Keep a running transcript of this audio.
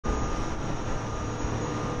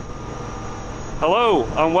Hello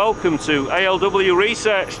and welcome to ALW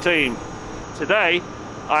Research Team. Today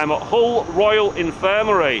I'm at Hull Royal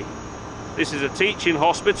Infirmary. This is a teaching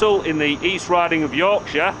hospital in the East Riding of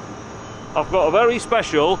Yorkshire. I've got a very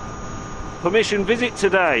special permission visit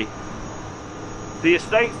today. The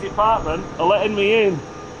Estates Department are letting me in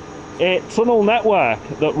a tunnel network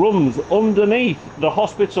that runs underneath the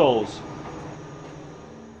hospitals,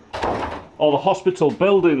 or the hospital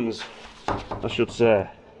buildings I should say.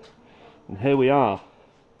 And here we are.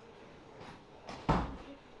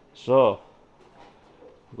 So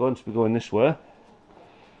we're going to be going this way.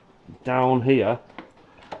 Down here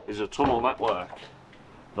is a tunnel network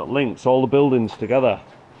that links all the buildings together.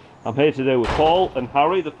 I'm here today with Paul and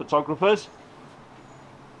Harry, the photographers.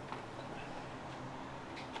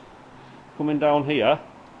 Coming down here,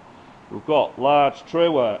 we've got large tray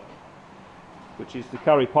work, which is to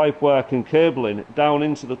carry pipework and cabling down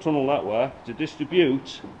into the tunnel network to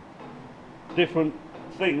distribute different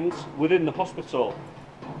things within the hospital.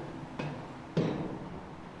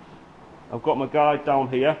 I've got my guide down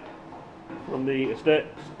here from the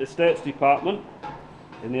Estates Department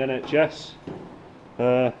in the NHS,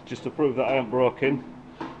 just to prove that I haven't broken.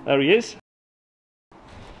 There he is.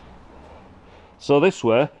 So this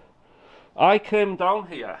way, I came down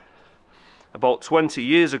here about 20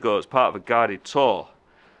 years ago as part of a guided tour,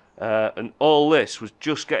 and all this was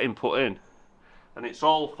just getting put in, and it's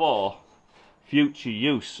all for future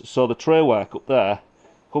use. So the tray work up there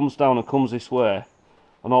comes down and comes this way,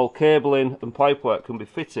 and all cabling and pipework can be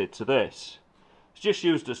fitted to this. It's just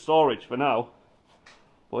used as storage for now,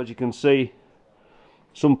 but as you can see,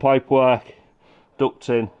 some pipework,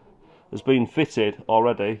 ducting has been fitted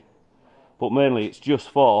already, but mainly it's just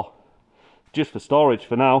for storage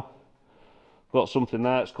for now. Got something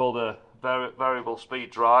there, it's called a variable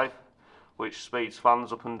speed drive, which speeds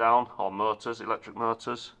fans up and down, or motors, electric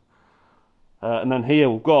motors. And then here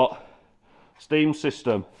we've got steam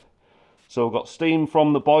system. So we've got steam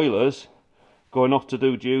from the boilers going off to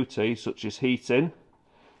do duty, such as heating,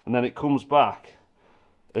 and then it comes back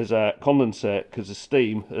as a condensate because the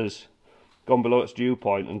steam has gone below its dew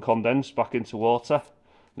point and condensed back into water,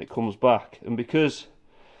 and it comes back. And because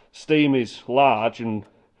steam is large in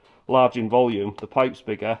volume, the pipe's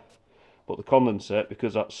bigger, but the condensate,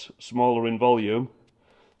 because that's smaller in volume,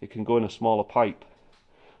 it can go in a smaller pipe.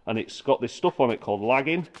 And it's got this stuff on it called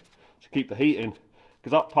lagging to keep the heat in,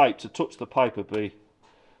 because that pipe, to touch the pipe, would be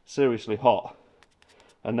seriously hot.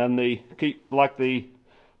 And then they lag the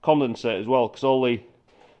condensate as well, because all the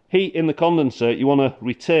heat in the condensate you want to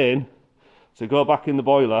retain to go back in the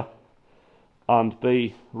boiler and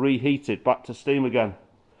be reheated back to steam again.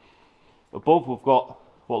 Above we've got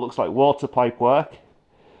what looks like water pipe work.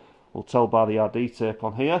 We'll tell by the RD tape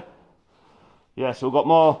on here. Yeah, so we've got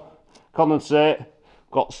more condensate,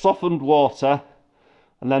 got softened water,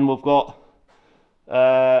 and then we've got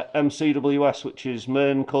MCWS, which is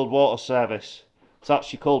main cold water service. It's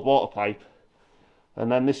actually cold water pipe,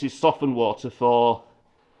 and then this is softened water for,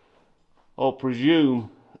 I'll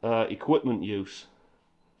presume, equipment use,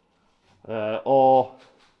 or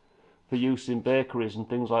for use in bakeries and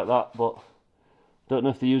things like that, but don't know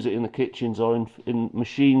if they use it in the kitchens or in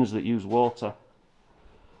machines that use water.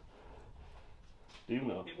 Do you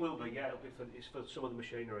know? It will be, yeah. It's for some of the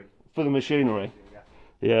machinery. For the machinery? Yeah.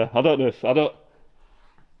 Yeah, I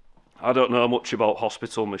don't know much about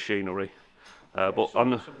hospital machinery, but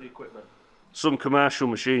some of the equipment. Some commercial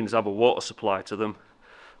machines have a water supply to them,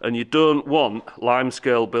 and you don't want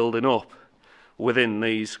limescale building up within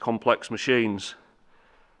these complex machines.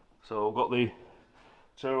 So we've got the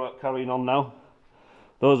turret carrying on now.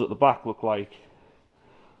 Those at the back looks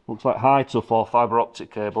like high tough or fibre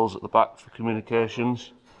optic cables at the back for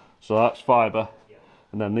communications. So that's fibre, yeah.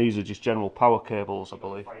 And then these are just general power cables, I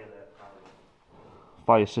believe.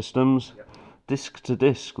 Fire systems, yeah. Disc to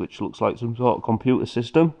disc, which looks like some sort of computer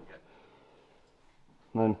system. Yeah.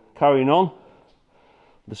 And then carrying on,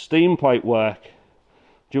 the steam pipe work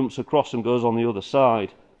jumps across and goes on the other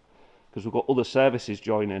side, because we've got other services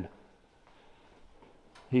joining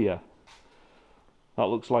here. That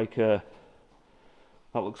looks like a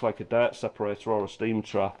dirt separator or a steam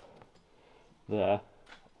trap there,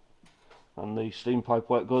 and the steam pipe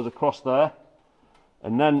work goes across there.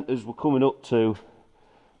 And then as we're coming up to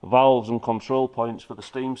valves and control points for the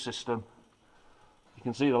steam system, you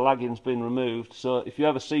can see the lagging's been removed. So if you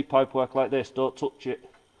ever see pipe work like this, don't touch it,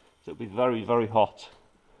 so it'll be very, very hot.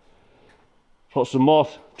 Got some more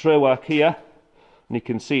tray work here, and you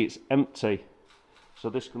can see it's empty. So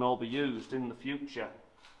this can all be used in the future.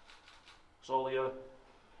 So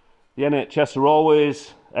the NHS are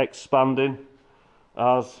always expanding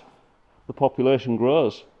as the population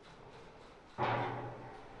grows.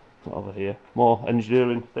 Over here, more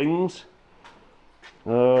engineering things.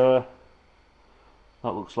 That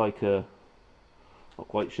looks like a, not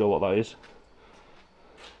quite sure what that is.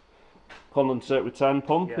 Condensate return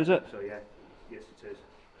pump, Yeah, is it? so yeah, yes it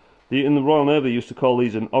is. In the Royal Navy used to call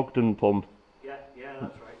these an Ogden pump. Yeah,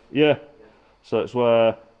 that's right. Yeah. So it's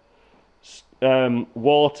where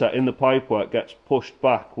water in the pipework gets pushed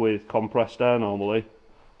back with compressed air normally,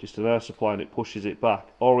 just an air supply, and it pushes it back,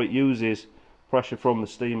 or it uses pressure from the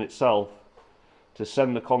steam itself to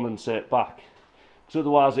send the condensate back, because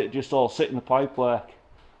otherwise it just all sit in the pipework.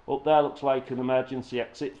 Up there looks like an emergency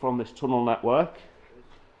exit from this tunnel network.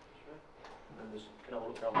 And there's, can I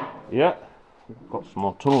look down? Yeah, got some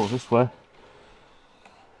more tunnels this way.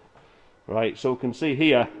 Right, so we can see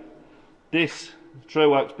here, this tray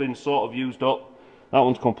work's been sort of used up. That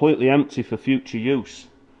one's completely empty for future use.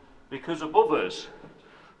 Because above us,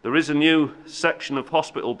 there is a new section of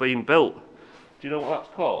hospital being built. Do you know what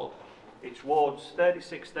that's called? It's wards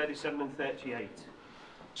 36, 37 and 38.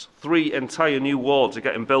 So 3 entire new wards are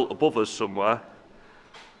getting built above us somewhere,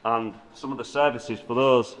 and some of the services for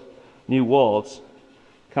those new wards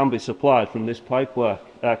can be supplied from this pipework,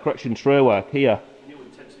 tray work here. New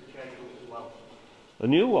intensive care unit as well. A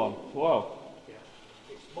new one? Wow. Yeah.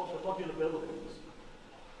 It's modular buildings.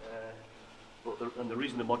 And the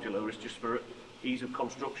reason they're modular is just for ease of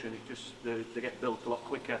construction. It's just they get built a lot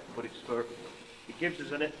quicker, but it gives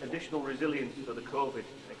us an additional resilience for the COVID,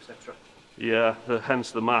 etc. Yeah,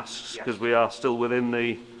 hence the masks, because Yes. we are still within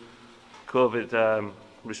the COVID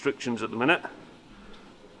restrictions at the minute.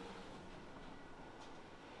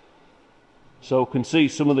 So we can see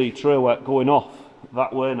some of the tray work going off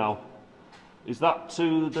that way now. Is that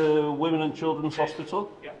to the Women and Children's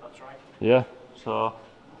Hospital? Yeah, that's right. Yeah, so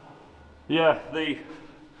yeah, the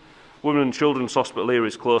Women and Children's Hospital here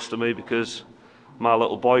is close to me because my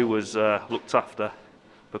little boy was looked after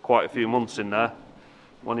for quite a few months in there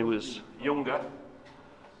when he was younger.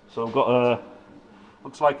 So I've got a,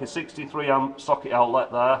 looks like a 63 amp socket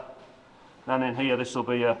outlet there. Then in here this will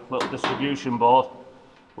be a little distribution board.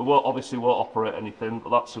 We obviously won't operate anything, but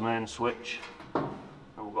that's the main switch. And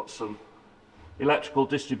we've got some electrical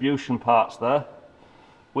distribution parts there,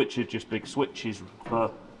 which are just big switches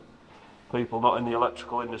for people not in the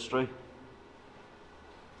electrical industry.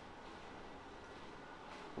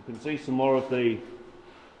 You can see some more of the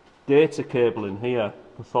data cabling here,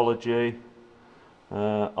 pathology,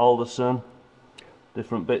 Alderson,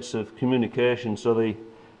 different bits of communication. So the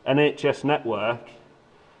NHS network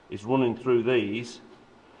is running through these.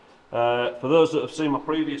 For those that have seen my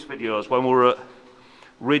previous videos, when we were at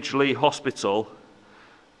Ridgeley Hospital,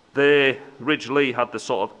 Ridgeley had the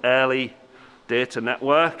sort of early data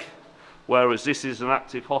network, whereas this is an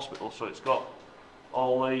active hospital, so it's got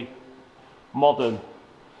all the modern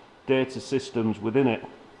data systems within it.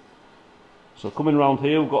 So coming around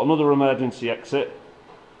here, we've got another emergency exit.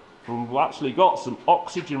 We've actually got some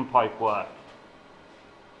oxygen pipe work.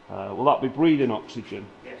 Will that be breathing oxygen?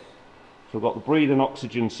 Yes. So we've got the breathing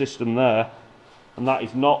oxygen system there, and that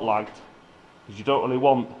is not lagged, because you don't really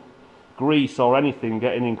want grease or anything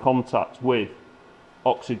getting in contact with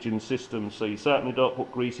oxygen systems, so you certainly don't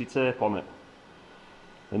put greasy tape on it.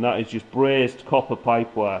 And that is just brazed copper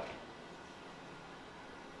pipe work.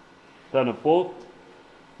 Then above,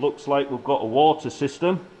 looks like we've got a water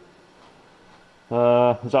system.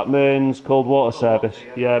 Is that Mains Cold Water Service?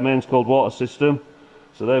 Yeah, Mains Cold Water System.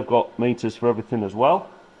 So they've got meters for everything as well.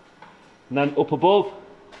 And then up above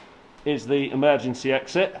is the emergency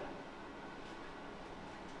exit.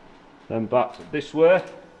 Then back this way,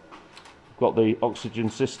 we've got the oxygen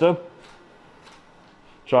system.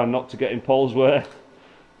 Trying not to get in Paul's way.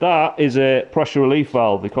 That is a pressure relief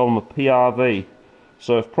valve, they call them a PRV.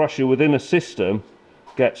 So if pressure within a system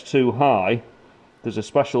gets too high, there's a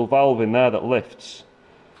special valve in there that lifts.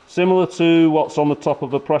 Similar to what's on the top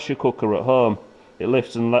of a pressure cooker at home. It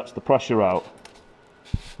lifts and lets the pressure out.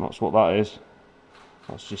 That's what that is.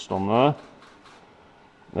 That's just on there.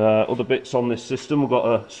 Other bits on this system, we've got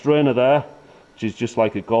a strainer there, which is just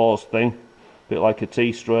like a gauze thing. A bit like a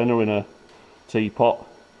tea strainer in a teapot.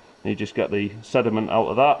 You just get the sediment out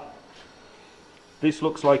of that. This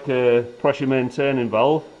looks like a pressure maintaining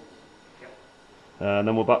valve. And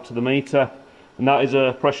then we're back to the meter. And that is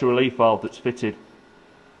a pressure relief valve that's fitted.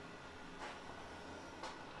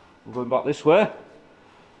 I'm going back this way.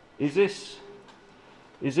 Is this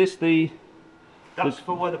the... That's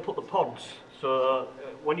for where they put the pods. So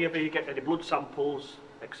whenever you get any blood samples,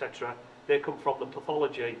 etc., they come from the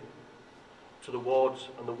pathology to the wards,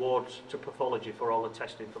 and the wards to pathology for all the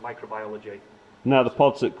testing for microbiology. Now the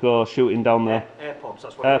pods that go shooting down there. Air pods,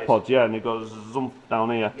 that's what Air it is. pods, yeah, and it goes zoom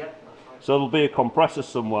down here. Yeah, that's right. So there'll be a compressor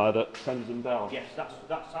somewhere that sends them down? Yes,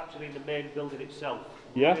 that's actually in the main building itself.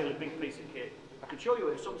 Yeah? A really big piece of kit. I could show you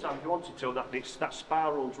it sometime if you wanted to, that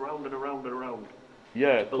spirals round and around and around.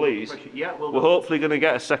 Yeah, please. Yeah, we're hopefully going to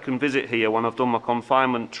get a second visit here when I've done my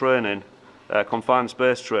confinement training, confined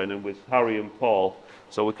space training with Harry and Paul,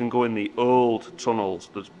 so we can go in the old tunnels,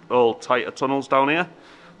 the old tighter tunnels down here,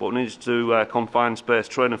 but we need to do confined space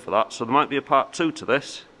training for that, so there might be a part 2 to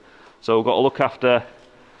this. So we've got to look after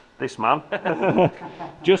this man.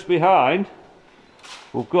 Just behind,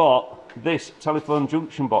 we've got this telephone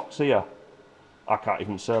junction box here. I can't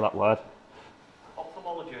even say that word.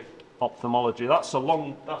 Ophthalmology. Ophthalmology. That's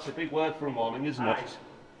a big word for a morning, isn't it?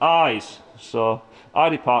 Eyes. So, eye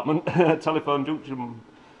department, telephone junction,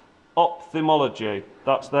 ophthalmology.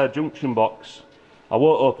 That's their junction box. I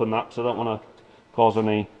won't open that because I don't want to cause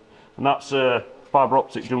any. And that's a fibre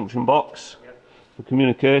optic junction box for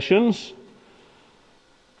communications.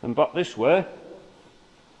 And back this way,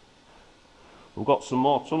 we've got some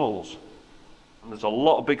more tunnels. And there's a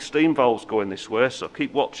lot of big steam valves going this way, so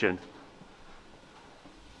keep watching.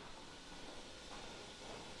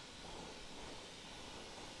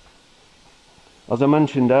 As I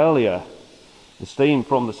mentioned earlier, the steam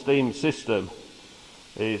from the steam system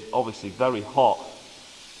is obviously very hot.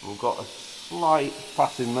 We've got a slight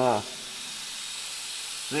pass in there.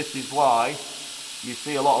 This is why you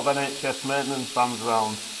see a lot of NHS maintenance vans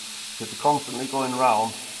around, because they're constantly going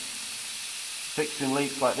around fixing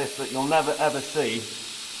leaks like this that you'll never ever see.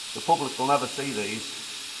 The public will never see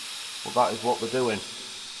these, but that is what they're doing.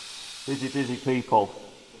 Busy people.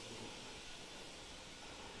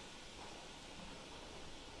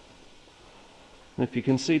 And if you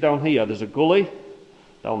can see down here, there's a gully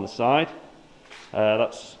down the side.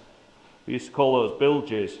 We used to call those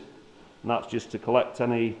bilges, and that's just to collect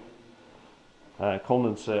any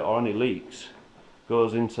condensate or any leaks.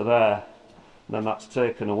 Goes into there, and then that's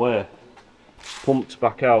taken away, pumped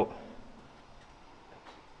back out.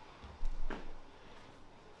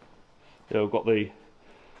 Yeah, we've got the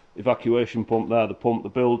evacuation pump there, the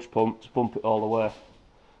bilge pump to pump it all the way.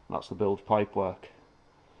 And that's the bilge pipe work.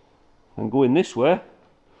 And going this way,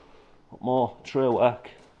 more tray work.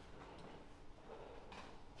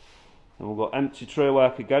 And we've got empty tray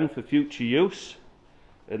work again for future use.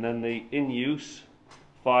 And then the in-use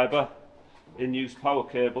fibre, in-use power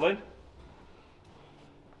cabling.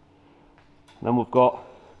 And then we've got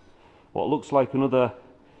what looks like another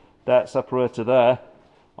dirt separator there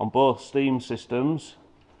on both steam systems.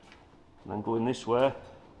 And then going this way,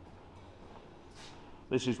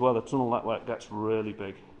 this is where the tunnel network gets really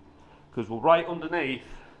big, because we're right underneath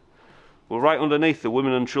the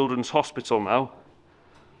Women and Children's Hospital now.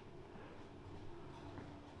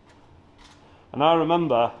 And I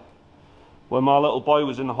remember when my little boy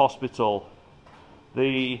was in the hospital,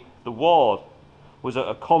 the ward was at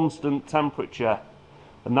a constant temperature,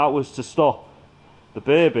 and that was to stop the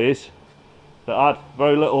babies that had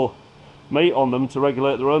very little meat on them to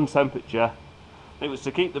regulate their own temperature. It was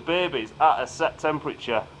to keep the babies at a set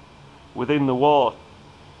temperature within the ward,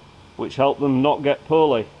 which helped them not get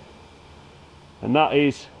poorly. And that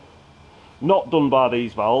is not done by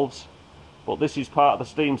these valves, but this is part of the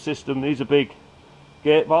steam system. These are big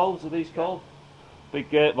gate valves, are these called? Big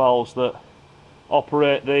gate valves that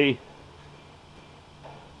operate the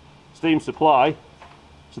steam supply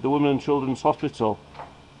to the Women and Children's Hospital.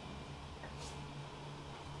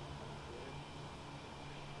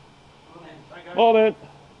 Morning.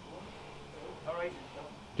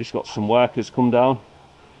 Just got some workers come down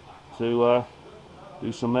to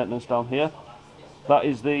do some maintenance down here. That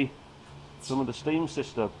is some of the steam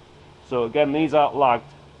system. So again, these aren't lagged,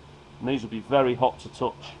 and these will be very hot to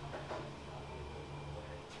touch.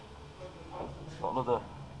 Got another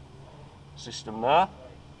system there,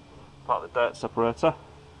 part of the dirt separator.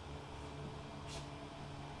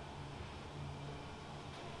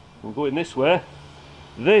 And going this way,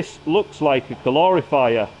 this looks like a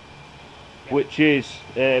calorifier, which is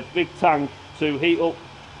a big tank to heat up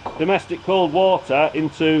domestic cold water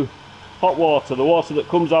into hot water, the water that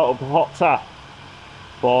comes out of the hot tap,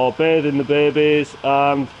 for bathing the babies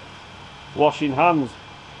and washing hands.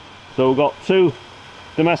 So we've got 2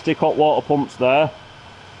 domestic hot water pumps there,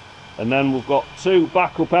 and then we've got 2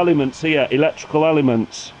 backup elements here, electrical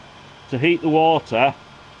elements, to heat the water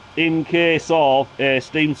in case of a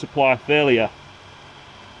steam supply failure.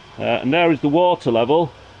 And there is the water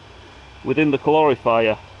level within the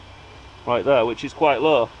calorifier right there, which is quite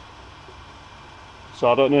low.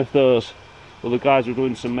 So I don't know if those other guys are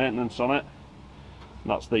doing some maintenance on it.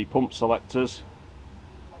 And that's the pump selectors.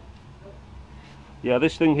 Yeah,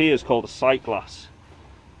 this thing here is called a sight glass.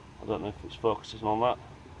 I don't know if it's focusing on that.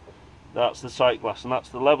 That's the sight glass, and that's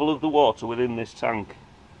the level of the water within this tank.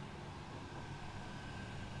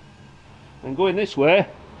 And going this way,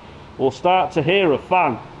 we'll start to hear a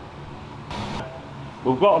fan.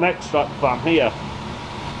 We've got an extract fan here.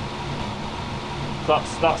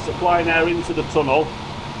 That's supplying air into the tunnel.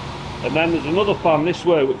 And then there's another fan this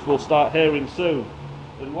way which we'll start hearing soon.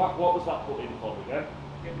 And what was that put in for again?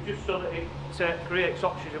 Just so that it creates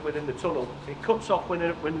oxygen within the tunnel. It cuts off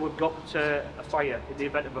when we've got a fire, in the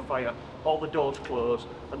event of a fire. All the doors close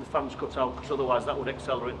and the fans cut out, because otherwise that would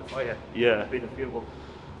accelerate the fire. Yeah. Being a fuel.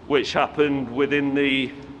 Which happened within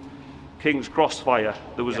the King's Cross fire.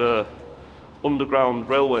 There was a underground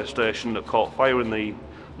railway station that caught fire in the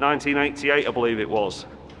 1988, I believe it was.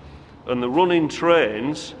 And the running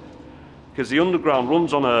trains, because the underground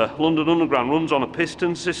runs on London Underground runs on a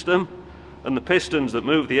piston system, and the pistons that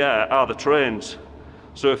move the air are the trains.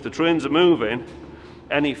 So if the trains are moving,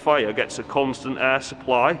 any fire gets a constant air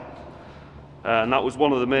supply. And that was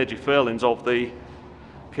one of the major failings of the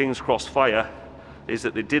King's Cross fire, is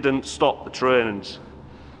that they didn't stop the trains.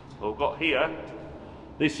 We've got here,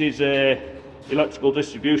 this is a electrical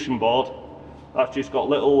distribution board. That's just got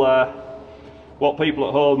little, what people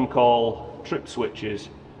at home call trip switches,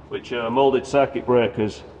 which are moulded circuit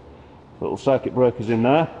breakers. Little circuit breakers in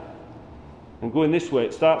there. And going this way,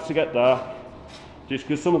 it starts to get dark, just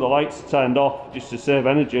because some of the lights are turned off, just to save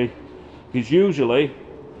energy. Because usually,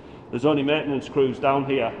 there's only maintenance crews down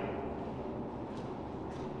here.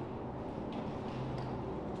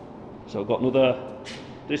 So I've got another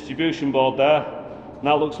distribution board there.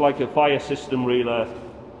 Now looks like a fire system relay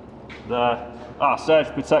there. Surge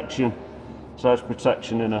protection. Surge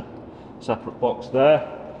protection in a separate box there.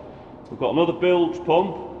 We've got another bilge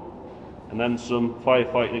pump, and then some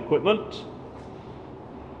firefighting equipment.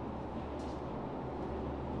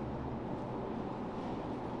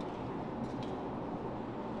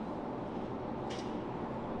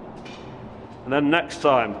 And then next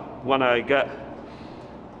time, when I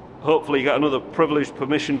hopefully get another privileged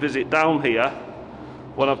permission visit down here,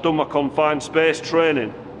 when I've done my confined space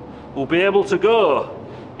training, we'll be able to go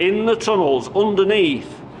in the tunnels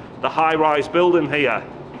underneath the high-rise building here,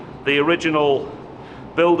 the original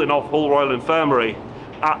building of Hull Royal Infirmary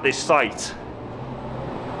at this site.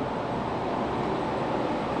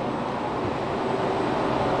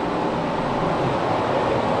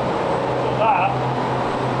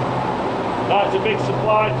 That's a big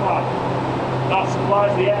supply pipe that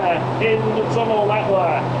supplies the air in the tunnel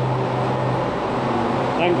network.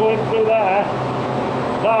 Then going through there,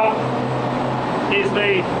 that is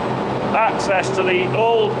the access to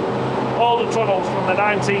all the tunnels from the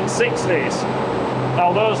 1960s.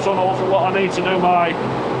 Now those tunnels are what I need to do my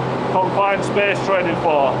confined space training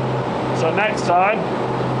for. So next time,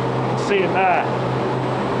 see you there.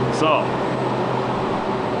 So,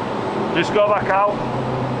 just go back out.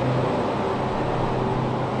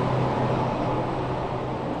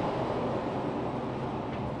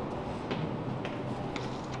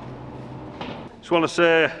 Just want to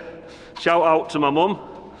say shout out to my mum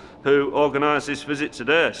who organised this visit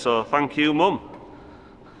today, so thank you, Mum.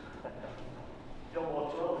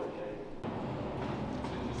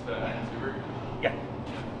 Yeah.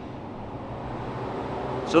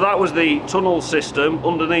 So that was the tunnel system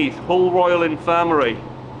underneath Hull Royal Infirmary.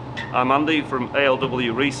 I'm Andy from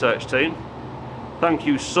ALW Research Team. Thank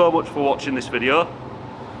you so much for watching this video.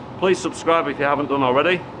 Please subscribe if you haven't done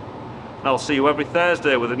already. And I'll see you every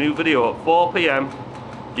Thursday with a new video at 4 PM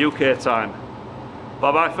UK time.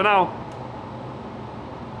 Bye bye for now.